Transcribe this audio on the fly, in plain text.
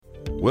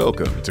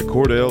Welcome to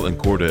Cordell and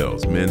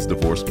Cordell's Men's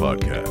Divorce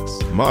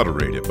Podcast,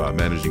 moderated by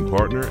Managing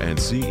Partner and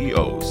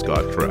CEO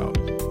Scott Trout,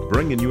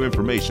 bringing you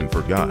information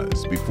for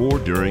guys before,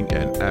 during,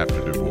 and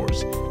after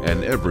divorce,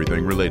 and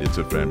everything related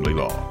to family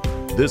law.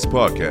 This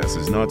podcast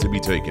is not to be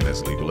taken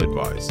as legal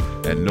advice,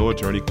 and no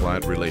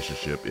attorney-client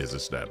relationship is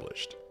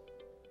established.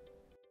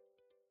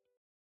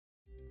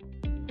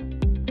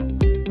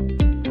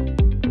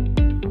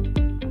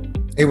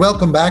 Hey,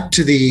 welcome back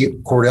to the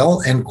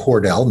Cordell and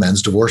Cordell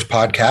Men's Divorce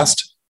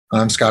Podcast.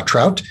 I'm Scott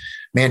Trout,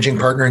 Managing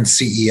Partner and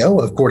CEO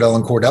of Cordell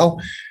and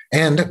Cordell,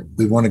 and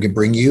we want to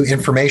bring you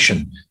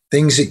information,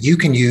 things that you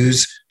can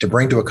use to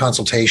bring to a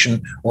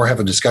consultation or have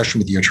a discussion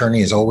with your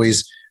attorney. As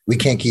always, we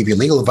can't give you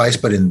legal advice,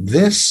 but in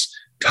this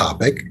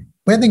topic,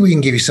 I think we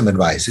can give you some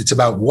advice. It's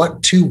about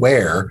what to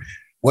wear.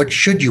 What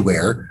should you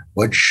wear?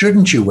 What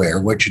shouldn't you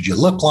wear? What should you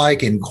look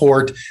like in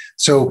court?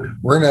 So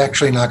we're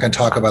actually not going to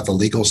talk about the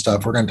legal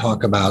stuff. We're going to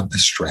talk about the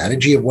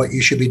strategy of what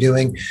you should be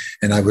doing.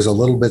 And I was a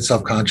little bit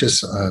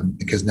self-conscious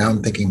because now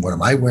I'm thinking, what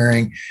am I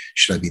wearing?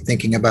 Should I be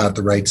thinking about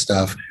the right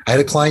stuff? I had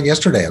a client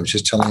yesterday. I was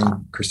just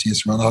telling Christina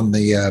Simone on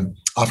the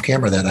off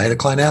camera that I had a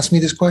client ask me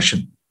this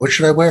question: what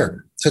should I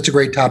wear? Such a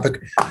great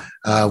topic.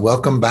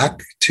 Welcome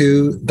back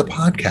to the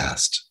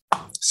podcast.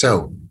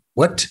 So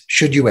what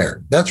should you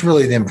wear? That's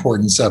really the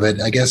importance of it.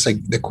 I guess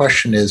the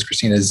question is,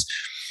 Christina, is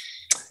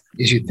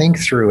you think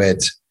through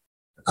it,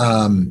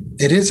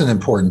 it is an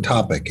important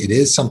topic. It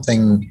is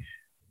something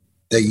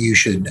that you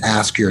should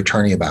ask your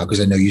attorney about,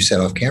 because I know you said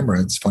off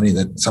camera, it's funny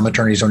that some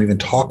attorneys don't even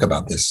talk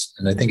about this.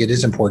 And I think it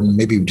is important,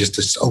 maybe just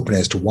to open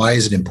as to why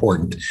is it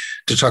important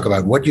to talk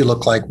about what you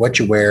look like, what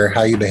you wear,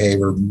 how you behave,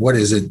 or what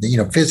is it,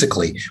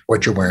 physically,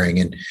 what you're wearing,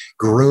 and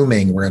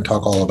grooming. We're going to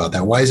talk all about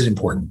that. Why is it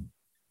important?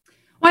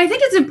 Well, I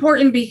think it's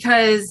important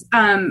because,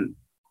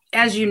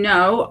 as you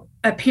know,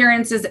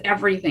 appearance is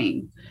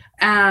everything.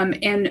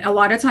 And a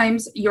lot of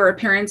times your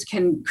appearance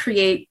can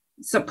create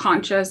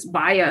subconscious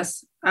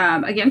bias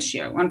against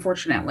you,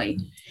 unfortunately.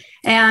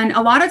 And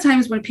a lot of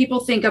times when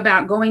people think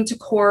about going to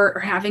court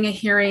or having a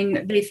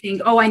hearing, they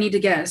think, oh, I need to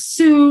get a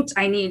suit.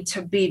 I need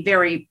to be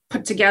very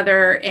put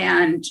together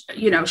and,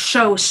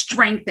 show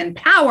strength and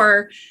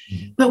power.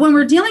 But when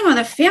we're dealing with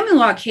a family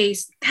law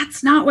case,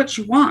 that's not what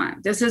you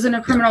want. This isn't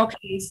a criminal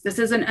case. This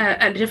isn't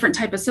a different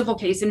type of civil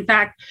case. In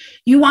fact,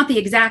 you want the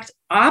exact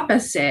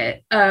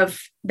opposite of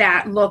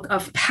that look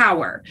of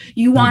power.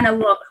 You want to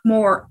look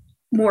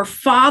more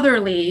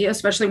fatherly,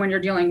 especially when you're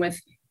dealing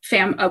with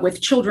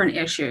children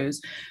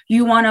issues.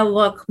 You want to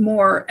look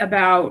more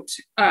about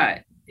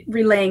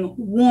relaying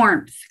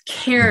warmth,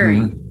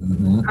 caring,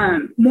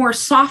 more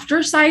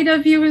softer side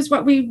of you is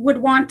what we would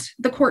want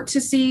the court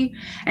to see.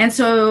 And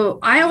so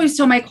I always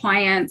tell my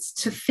clients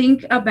to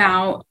think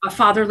about a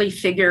fatherly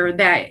figure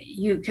that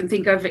you can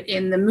think of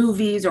in the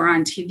movies or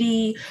on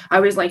TV. I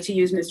always like to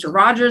use Mr.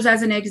 Rogers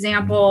as an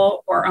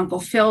example, or Uncle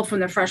Phil from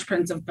the Fresh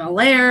Prince of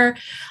Bel-Air.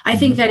 I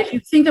think that if you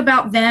think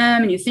about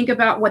them and you think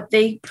about what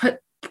they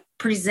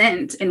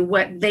present and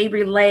what they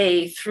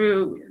relay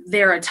through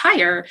their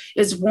attire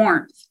is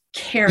warmth,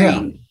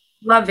 caring,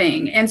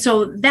 loving. And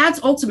so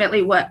that's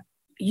ultimately what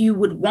you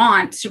would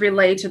want to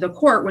relay to the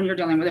court when you're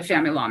dealing with a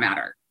family law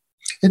matter.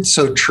 It's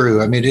so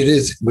true. I mean, it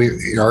is.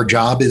 Our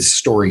job is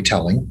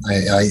storytelling.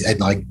 I'd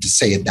like to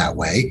say it that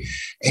way.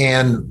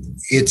 And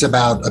it's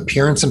about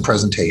appearance and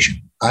presentation.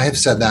 I have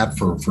said that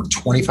for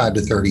 25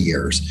 to 30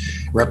 years.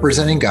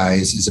 Representing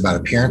guys is about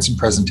appearance and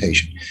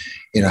presentation.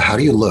 How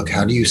do you look?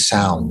 How do you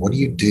sound? What do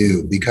you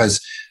do? Because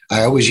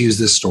I always use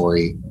this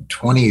story.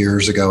 20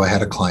 years ago, I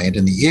had a client,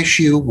 and the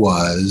issue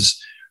was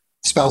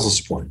spousal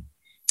support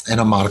and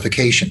a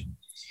modification.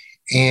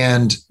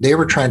 And they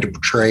were trying to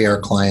portray our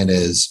client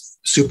as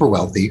super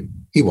wealthy.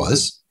 He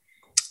was.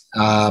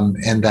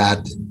 And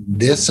that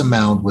this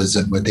amount was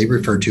what they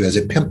referred to as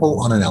a pimple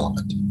on an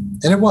elephant.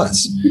 And it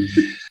was.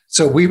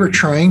 So we were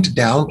trying to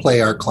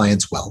downplay our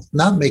client's wealth,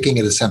 not making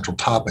it a central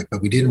topic,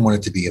 but we didn't want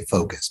it to be a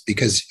focus,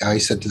 because I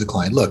said to the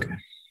client, look,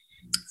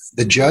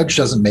 the judge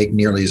doesn't make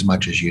nearly as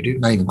much as you do,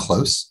 not even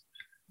close.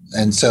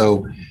 And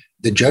so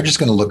the judge is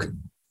going to look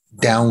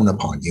down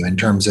upon you in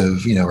terms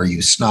of, are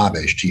you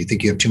snobbish? Do you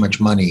think you have too much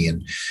money?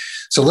 And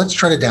so let's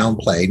try to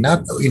downplay,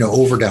 not,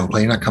 over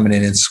downplay. You're not coming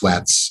in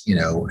sweats,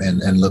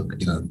 and look,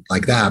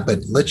 like that,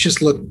 but let's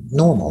just look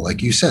normal.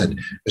 Like you said,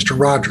 Mr.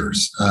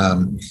 Rogers,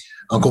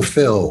 Uncle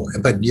Phil.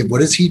 But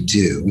what does he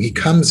do? He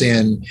comes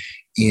in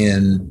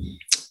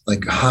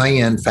like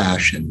high-end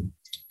fashion,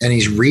 and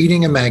he's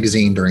reading a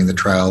magazine during the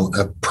trial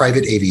of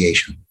private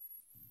aviation.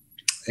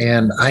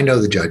 And I know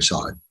the judge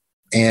saw it,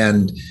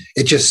 and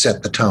it just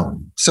set the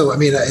tone. So, I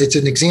mean, it's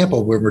an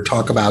example where we're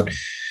talking about,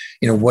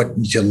 what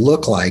you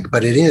look like,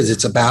 but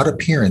it's about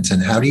appearance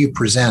and how do you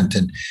present,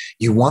 and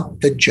you want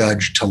the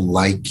judge to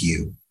like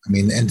you. I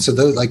mean, and so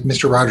those like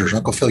Mr. Rogers,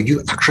 Uncle Phil,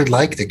 you actually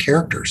like the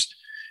characters.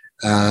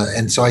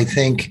 And so I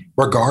think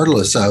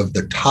regardless of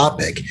the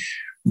topic,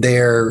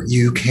 there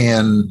you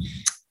can,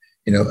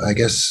 I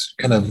guess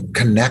kind of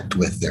connect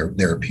with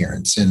their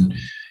appearance, and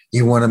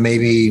you want to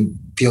maybe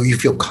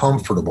feel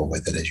comfortable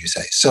with it, as you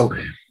say. So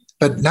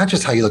But not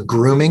just how you look.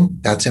 Grooming,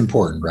 that's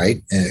important,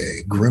 right?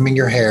 Grooming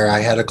your hair. I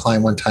had a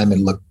client one time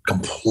and looked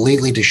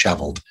completely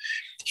disheveled.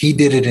 He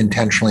did it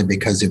intentionally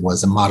because it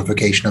was a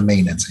modification of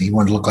maintenance. And he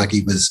wanted to look like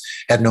he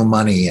had no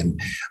money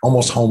and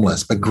almost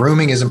homeless. But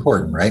grooming is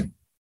important, right?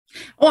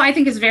 Oh, I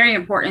think it's very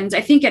important.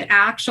 I think it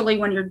actually,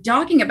 when you're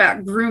talking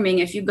about grooming,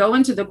 if you go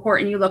into the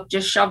court and you look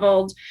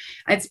disheveled,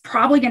 it's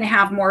probably going to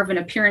have more of an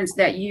appearance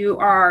that you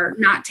are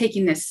not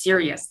taking this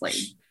seriously.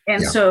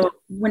 And so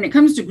when it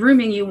comes to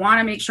grooming, you want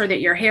to make sure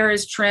that your hair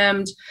is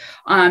trimmed.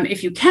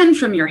 If you can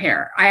trim your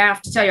hair, I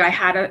have to tell you, I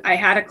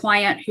had a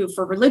client who,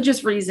 for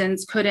religious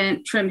reasons,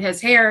 couldn't trim his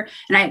hair.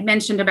 And I had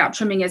mentioned about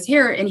trimming his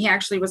hair, and he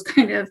actually was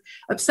kind of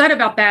upset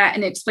about that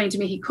and explained to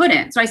me he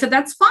couldn't. So I said,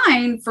 that's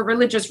fine for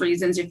religious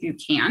reasons if you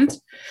can't.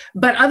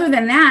 But other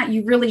than that,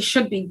 you really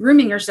should be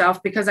grooming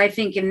yourself, because I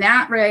think in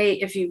that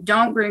way, if you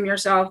don't groom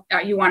yourself,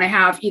 you want to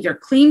have either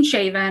clean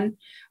shaven.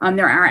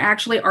 There are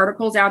actually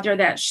articles out there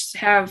that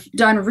have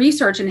done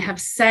research and have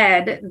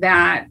said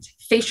that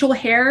facial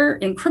hair,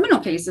 in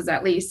criminal cases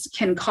at least,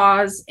 can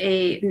cause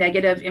a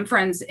negative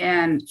inference,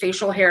 and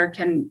facial hair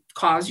can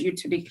cause you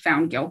to be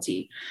found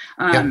guilty.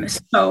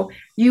 So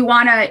you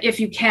want to, if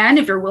you can,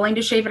 if you're willing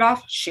to shave it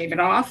off, shave it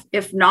off.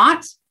 If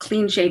not,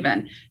 clean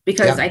shaven,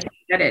 because I think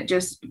that it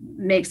just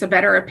makes a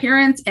better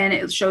appearance, and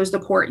it shows the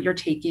court you're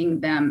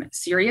taking them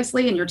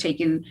seriously and you're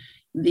taking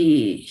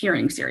the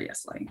hearing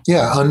seriously.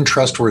 Yeah,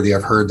 untrustworthy.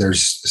 I've heard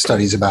there's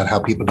studies about how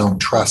people don't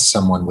trust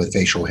someone with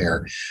facial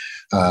hair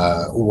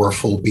or a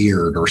full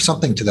beard or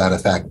something to that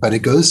effect. But it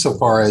goes so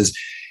far as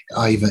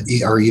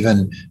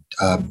even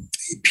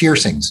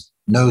piercings,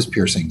 nose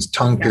piercings,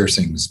 tongue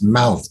piercings,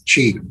 mouth,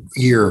 cheek,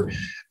 ear,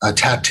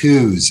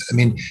 tattoos. I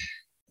mean,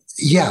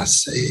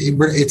 yes,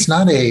 it's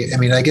not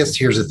I guess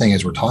here's the thing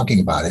as we're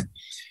talking about it.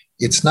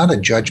 It's not a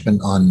judgment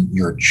on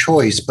your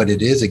choice, but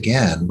it is,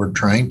 again, we're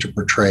trying to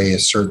portray a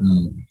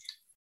certain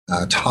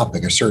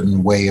topic, a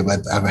certain way of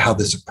how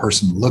this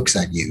person looks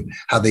at you,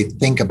 how they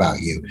think about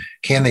you.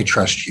 Can they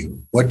trust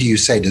you? What do you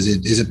say? Is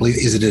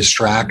it a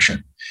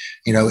distraction?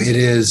 It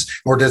is,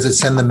 or does it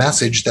send the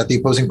message that the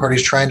opposing party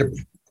is trying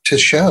to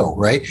show,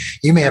 right?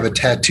 You may have a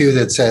tattoo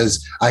that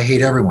says, I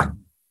hate everyone.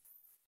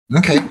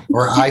 Okay.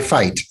 Or I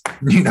fight,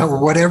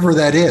 or whatever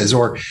that is.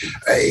 Or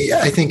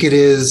I think it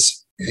is,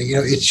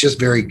 it's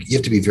just you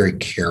have to be very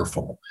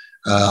careful.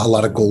 A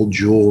lot of gold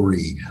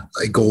jewelry,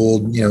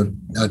 gold,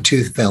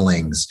 tooth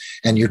fillings.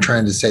 And you're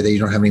trying to say that you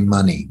don't have any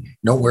money.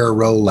 Don't wear a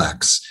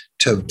Rolex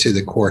to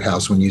the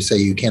courthouse when you say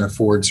you can't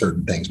afford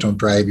certain things. Don't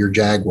drive your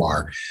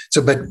Jaguar.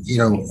 So, but,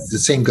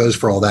 the same goes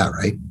for all that,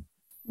 right?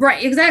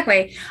 Right,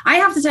 exactly. I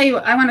want to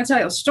tell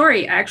you a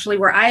story, actually,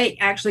 where I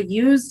actually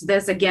used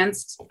this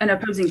against an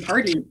opposing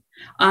party.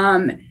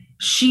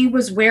 She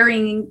was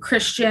wearing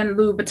Christian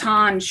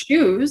Louboutin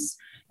shoes,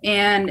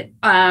 and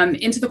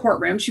into the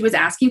courtroom. She was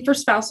asking for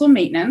spousal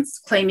maintenance,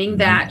 claiming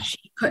that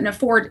she couldn't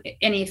afford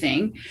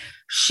anything.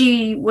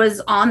 She was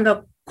on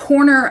the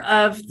corner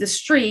of the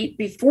street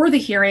before the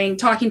hearing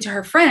talking to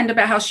her friend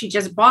about how she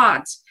just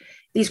bought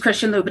these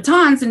Christian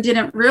Louboutins and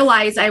didn't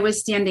realize I was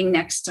standing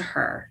next to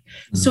her.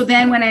 So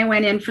then when I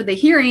went in for the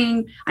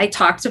hearing, I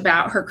talked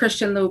about her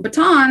Christian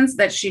Louboutins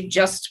that she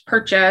just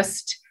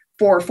purchased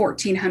for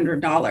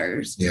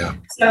 $1,400. Yeah.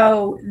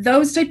 So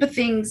those type of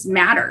things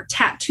matter.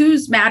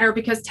 Tattoos matter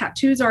because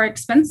tattoos are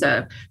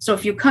expensive. So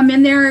if you come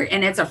in there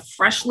and it's a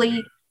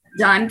freshly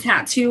done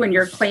tattoo and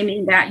you're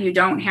claiming that you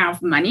don't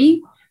have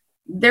money,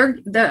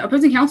 the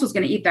opposing counsel is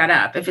going to eat that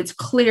up if it's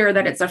clear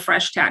that it's a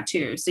fresh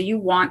tattoo. So you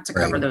want to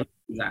cover those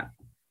things up.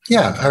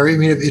 Yeah. I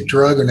mean, if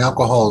drug and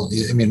alcohol,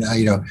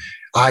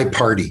 I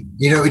party,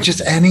 it's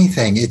just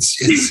anything.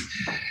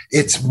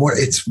 It's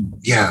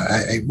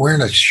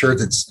wearing a shirt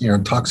that's,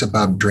 talks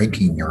about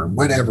drinking or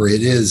whatever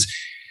it is.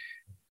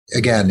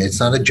 Again, it's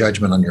not a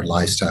judgment on your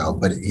lifestyle,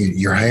 but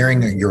you're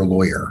hiring your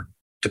lawyer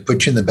to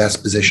put you in the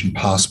best position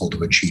possible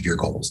to achieve your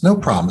goals. No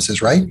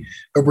promises, right?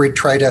 But we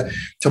try to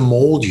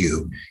mold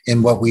you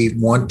in what we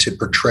want to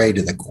portray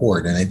to the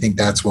court. And I think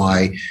that's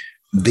why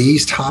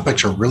these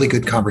topics are really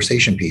good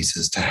conversation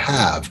pieces to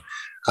have.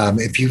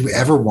 If you've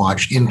ever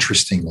watched,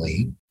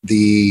 interestingly,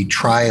 the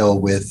trial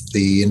with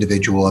the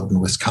individual up in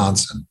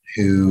Wisconsin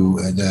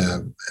who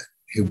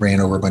ran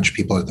over a bunch of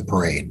people at the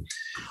parade.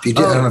 If you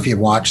did, I don't know if you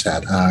watched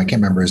that. I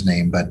can't remember his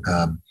name, but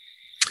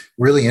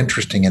really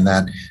interesting in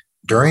that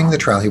during the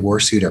trial, he wore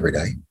a suit every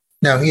day.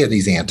 Now, he had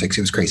these antics.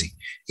 It was crazy.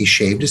 He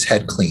shaved his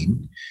head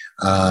clean,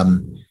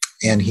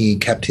 and he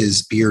kept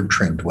his beard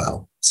trimmed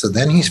well. So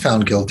then he's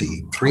found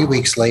guilty. 3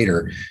 weeks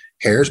later,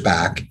 hair's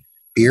back,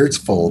 beard's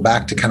full,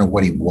 back to kind of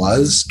what he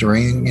was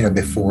during,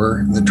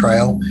 before the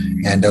trial,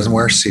 and doesn't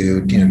wear a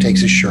suit,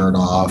 takes his shirt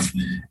off.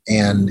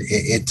 And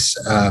it's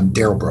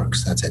Darrell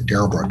Brooks. That's it,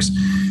 Darrell Brooks.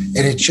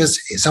 And it's just,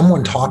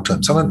 someone talked to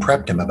him, someone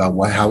prepped him about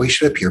how he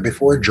should appear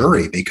before a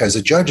jury, because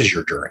a judge is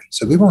your jury.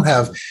 So we won't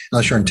have,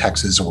 unless you're in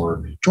Texas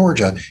or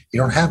Georgia, you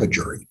don't have a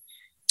jury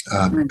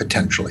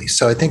potentially.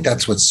 So I think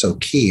that's what's so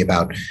key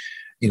about,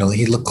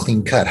 he looked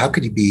clean cut. How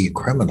could he be a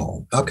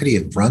criminal? How could he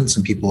have run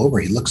some people over?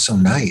 He looks so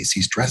nice.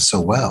 He's dressed so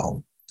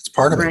well. It's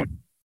part of it.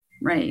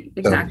 Right.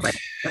 Exactly.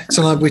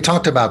 So we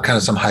talked about kind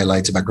of some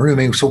highlights about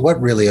grooming. So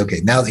what really, okay,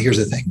 now here's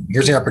the thing.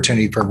 Here's the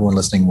opportunity for everyone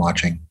listening,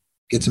 watching.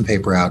 Get some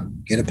paper out,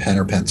 get a pen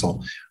or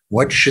pencil.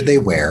 What should they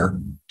wear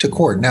to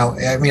court? Now,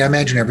 I mean, I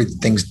imagine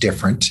everything's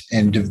different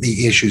and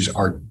the issues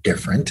are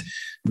different.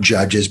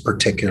 Judges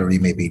particularly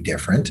may be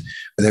different.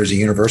 But there's a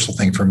universal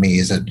thing for me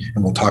is that,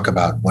 and we'll talk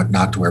about what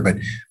not to wear, but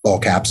ball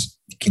caps,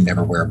 you can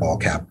never wear a ball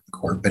cap in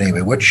court. But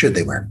anyway, what should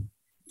they wear?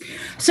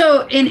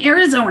 So in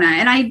Arizona,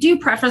 and I do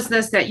preface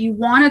this that you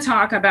want to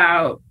talk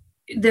about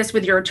this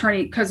with your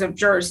attorney because of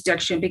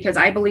jurisdiction, because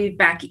I believe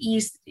back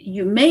east,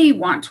 you may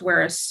want to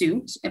wear a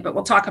suit, but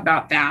we'll talk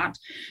about that.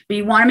 But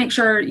you want to make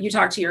sure you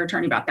talk to your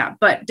attorney about that.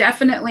 But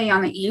definitely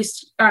on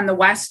the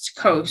West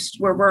Coast,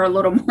 where we're a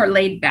little more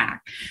laid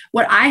back,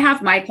 what I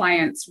have my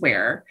clients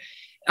wear,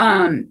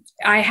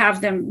 I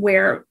have them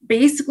wear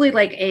basically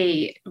like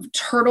a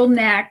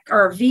turtleneck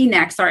or a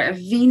V-neck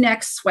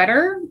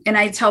sweater. And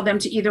I tell them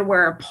to either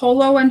wear a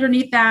polo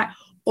underneath that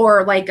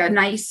or like a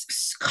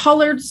nice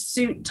colored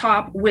suit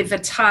top with a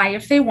tie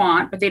if they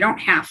want, but they don't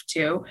have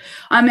to.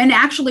 And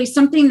actually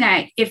something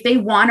that if they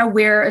want to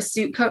wear a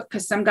suit coat,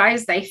 because some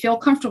guys, they feel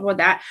comfortable with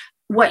that,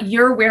 what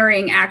you're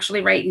wearing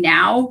actually right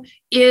now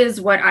is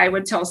what I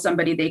would tell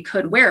somebody they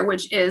could wear,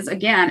 which is,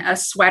 again, a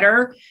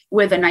sweater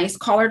with a nice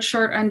collared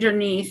shirt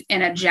underneath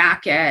and a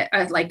jacket,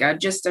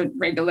 just a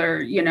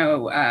regular,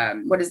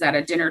 what is that?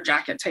 A dinner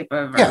jacket type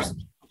of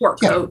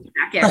sport coat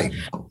jacket. Right.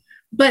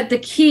 But the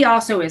key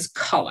also is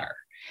color.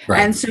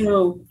 Right. And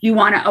so you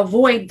want to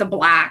avoid the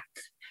black,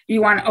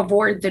 you want to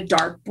avoid the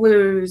dark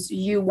blues,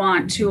 you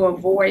want to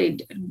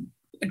avoid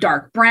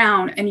dark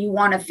brown, and you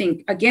want to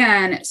think,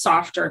 again,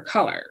 softer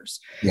colors.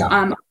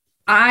 Yeah.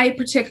 I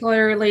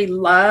particularly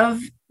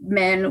love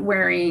men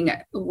wearing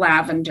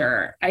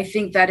lavender. I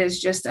think that is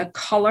just a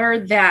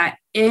color that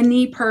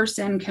any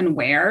person can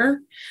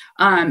wear.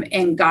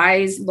 And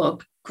guys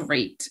look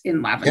great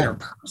in lavender.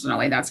 Yeah.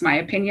 Personally, that's my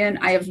opinion.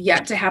 I have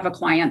yet to have a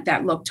client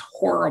that looked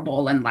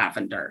horrible in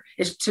lavender.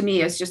 To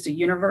me, it's just a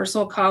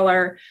universal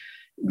color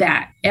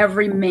that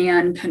every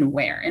man can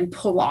wear and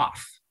pull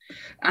off.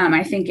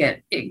 I think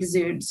it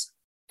exudes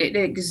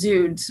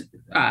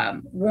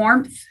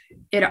warmth,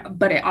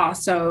 but it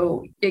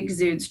also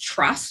exudes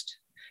trust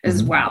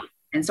as well.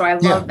 And so I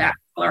love that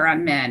color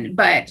on men.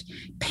 But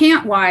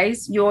pant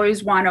wise, you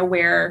always want to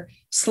wear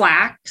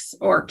slacks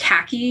or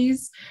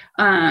khakis,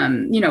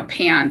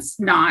 pants,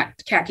 not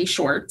khaki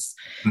shorts,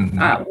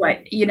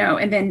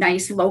 and then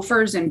nice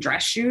loafers and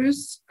dress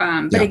shoes.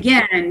 But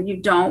again, you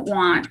don't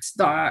want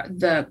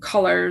the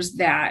colors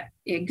that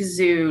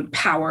exude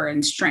power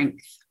and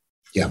strength.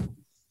 Yeah.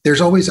 There's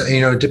always,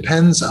 it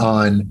depends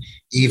on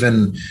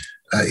even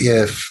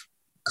if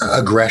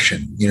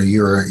aggression,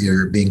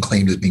 you're being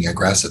claimed as being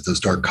aggressive. Those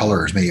dark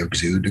colors may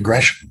exude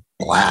aggression,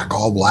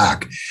 all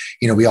black.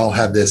 We all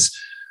have this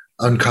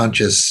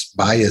unconscious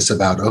bias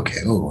about,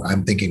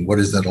 I'm thinking, what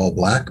does that all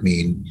black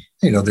mean?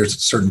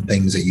 There's certain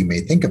things that you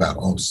may think about.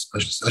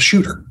 A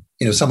shooter,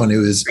 someone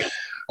who is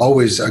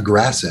always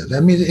aggressive.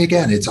 I mean,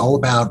 again, it's all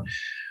about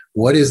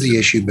what is the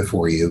issue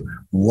before you?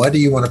 What do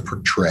you want to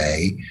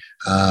portray?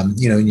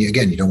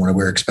 You don't want to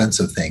wear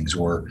expensive things.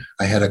 Or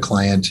I had a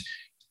client,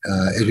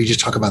 as we just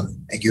talk about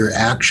your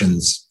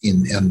actions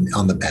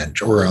on the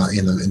bench or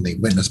in the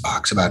witness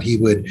box, about he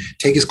would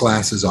take his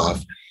glasses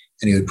off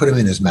and he would put them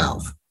in his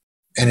mouth.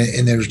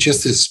 And there's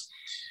just this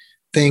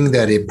thing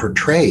that it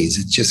portrays.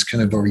 It's just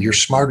kind of, or you're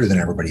smarter than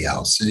everybody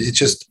else. It's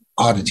just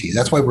oddity.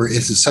 That's why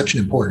this is such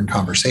an important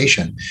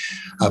conversation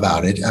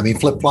about it. I mean,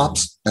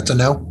 flip-flops, that's a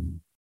no?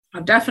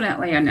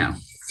 Definitely a no.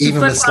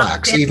 Even with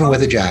slacks, even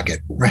with a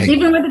jacket, right?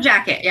 Even with a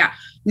jacket, yeah.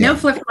 No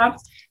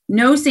flip-flops,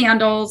 no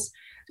sandals,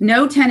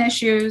 no tennis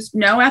shoes,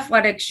 no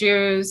athletic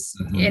shoes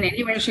in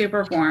any way, shape,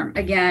 or form.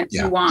 Again,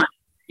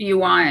 you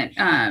want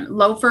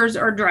loafers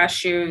or dress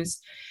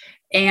shoes,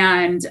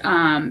 and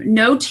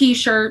no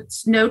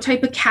t-shirts, no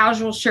type of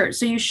casual shirt.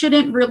 So you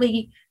shouldn't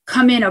really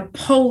come in a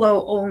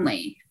polo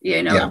only.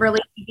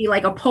 Really be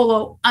like a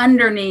polo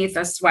underneath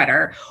a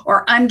sweater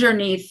or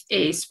underneath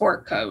a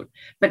sport coat,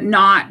 but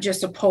not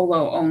just a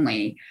polo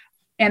only.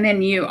 And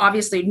then you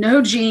obviously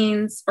no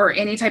jeans or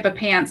any type of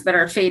pants that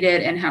are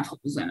faded and have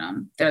holes in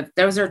them.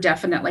 Those are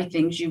definitely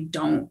things you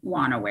don't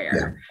want to wear.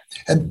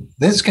 Yeah. And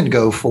this can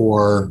go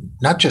for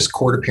not just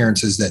court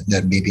appearances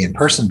that may be in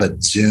person,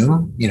 but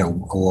Zoom,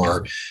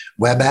 or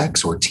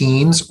WebEx or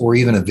Teams or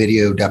even a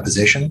video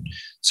deposition.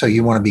 So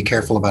you want to be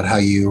careful about how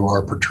you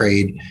are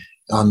portrayed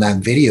on that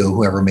video,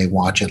 whoever may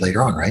watch it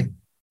later on, right?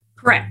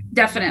 Correct.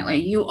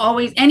 Definitely. You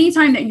always,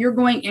 anytime that you're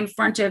going in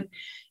front of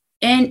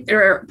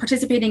or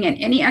participating in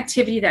any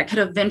activity that could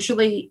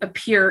eventually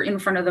appear in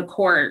front of the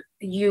court,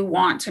 you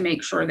want to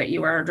make sure that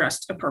you are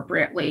dressed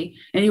appropriately,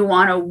 and you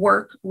want to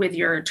work with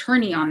your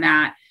attorney on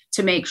that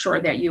to make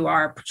sure that you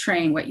are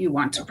portraying what you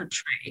want to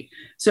portray.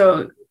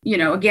 So,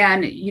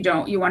 again,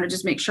 you want to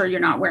just make sure you're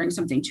not wearing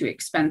something too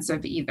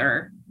expensive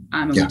either.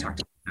 We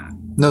talked about that.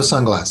 No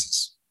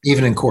sunglasses,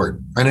 even in court.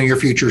 I know your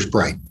future's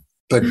bright,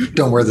 but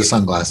don't wear the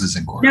sunglasses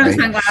in court. No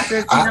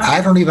sunglasses.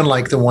 I don't even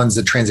like the ones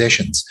that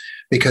transitions.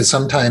 because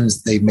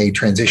sometimes they may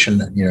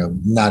transition,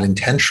 not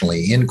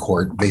intentionally in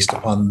court based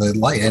upon the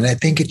light. And I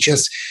think it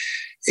just,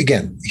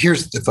 again,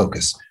 here's the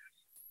focus.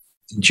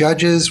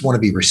 Judges want to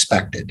be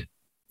respected.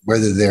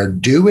 Whether they're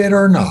do it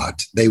or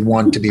not, they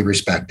want to be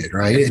respected,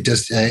 right?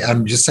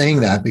 I'm just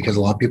saying that because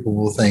a lot of people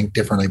will think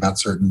differently about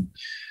certain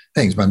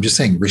things, but I'm just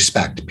saying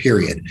respect,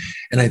 period.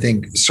 And I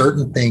think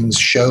certain things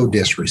show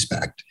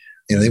disrespect.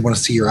 They want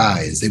to see your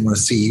eyes. They want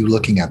to see you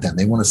looking at them.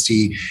 They want to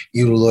see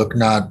you look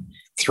not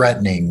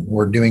threatening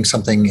or doing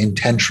something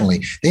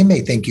intentionally. They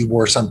may think you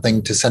wore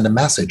something to send a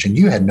message and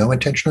you had no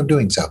intention of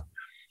doing so.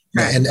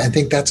 And I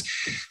think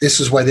this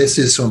is why this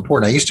is so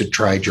important. I used to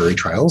try jury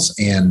trials,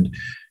 and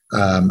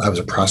I was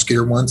a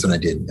prosecutor once, and I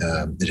did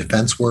the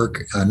defense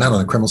work, not on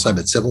the criminal side,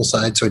 but civil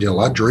side. So I did a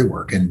lot of jury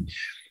work, and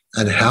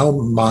how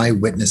my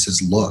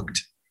witnesses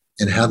looked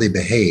and how they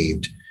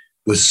behaved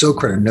was so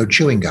critical. No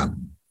chewing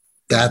gum.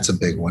 That's a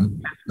big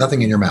one.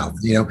 Nothing in your mouth.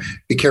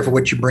 Be careful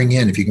what you bring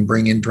in. If you can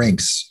bring in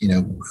drinks,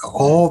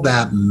 all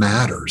that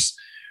matters.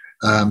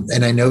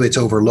 And I know it's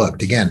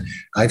overlooked. Again,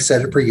 I've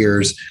said it for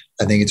years.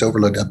 I think it's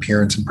overlooked,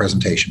 appearance and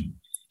presentation.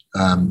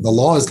 The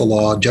law is the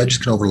law. Judges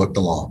can overlook the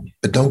law,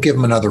 but don't give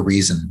them another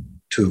reason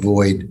to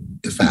avoid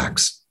the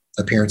facts,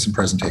 appearance and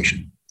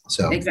presentation.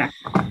 So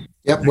exactly.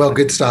 Yep. Well,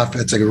 good stuff.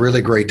 It's a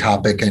really great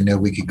topic. I know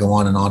we could go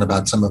on and on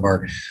about some of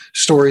our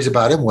stories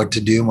about it, what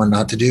to do and what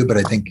not to do, but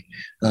I think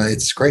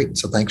it's great.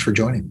 So thanks for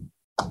joining.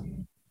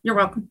 You're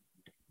welcome.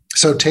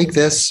 So take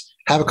this,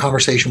 have a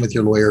conversation with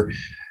your lawyer,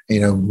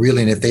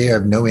 really, and if they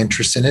have no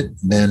interest in it,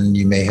 then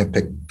you may have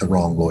picked the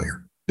wrong lawyer.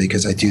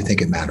 Because I do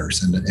think it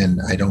matters. And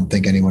I don't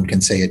think anyone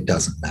can say it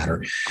doesn't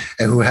matter.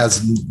 And who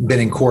has been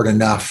in court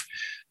enough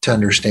to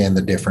understand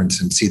the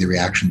difference and see the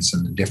reactions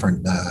and the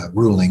different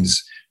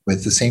rulings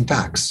with the same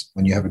facts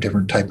when you have a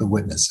different type of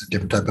witness, a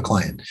different type of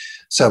client.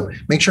 So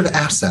make sure to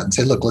ask that and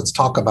say, look, let's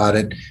talk about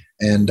it.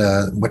 And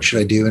what should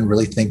I do? And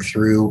really think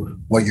through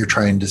what you're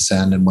trying to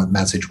send and what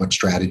message, what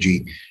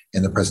strategy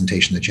in the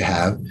presentation that you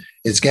have.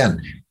 It's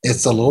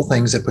the little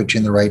things that put you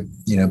in the right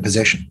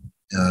position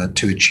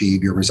to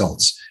achieve your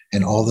results.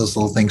 And all those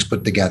little things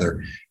put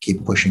together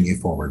keep pushing you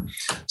forward.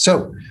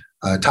 So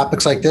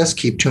topics like this,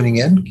 keep tuning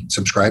in,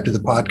 subscribe to the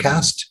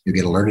podcast. You'll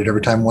get alerted every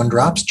time one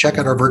drops. Check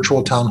out our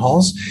virtual town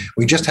halls.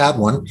 We just had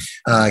one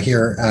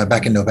here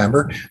back in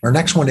November. Our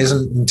next one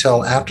isn't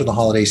until after the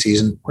holiday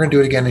season. We're going to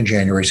do it again in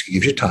January, so it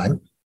gives you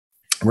time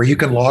where you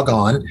can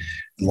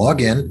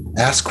log in,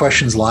 ask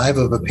questions live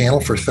of a panel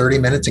for 30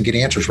 minutes and get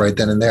answers right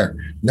then and there.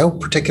 No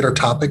particular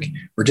topic.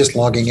 We're just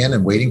logging in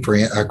and waiting for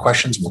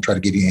questions, and we'll try to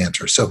give you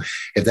answers. So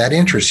if that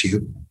interests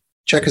you,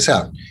 check us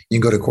out. You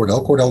can go to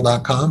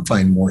cordell.com,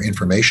 find more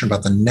information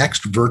about the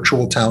next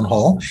virtual town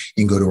hall.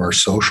 You can go to our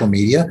social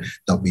media.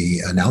 There'll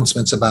be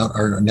announcements about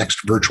our next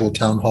virtual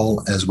town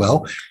hall as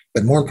well.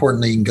 But more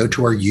importantly, you can go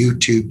to our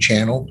YouTube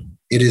channel.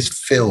 It is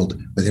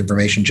filled with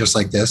information just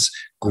like this.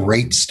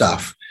 Great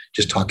stuff.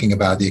 Just talking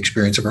about the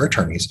experience of our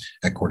attorneys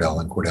at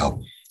Cordell &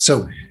 Cordell.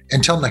 So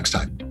until next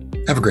time,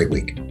 have a great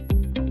week.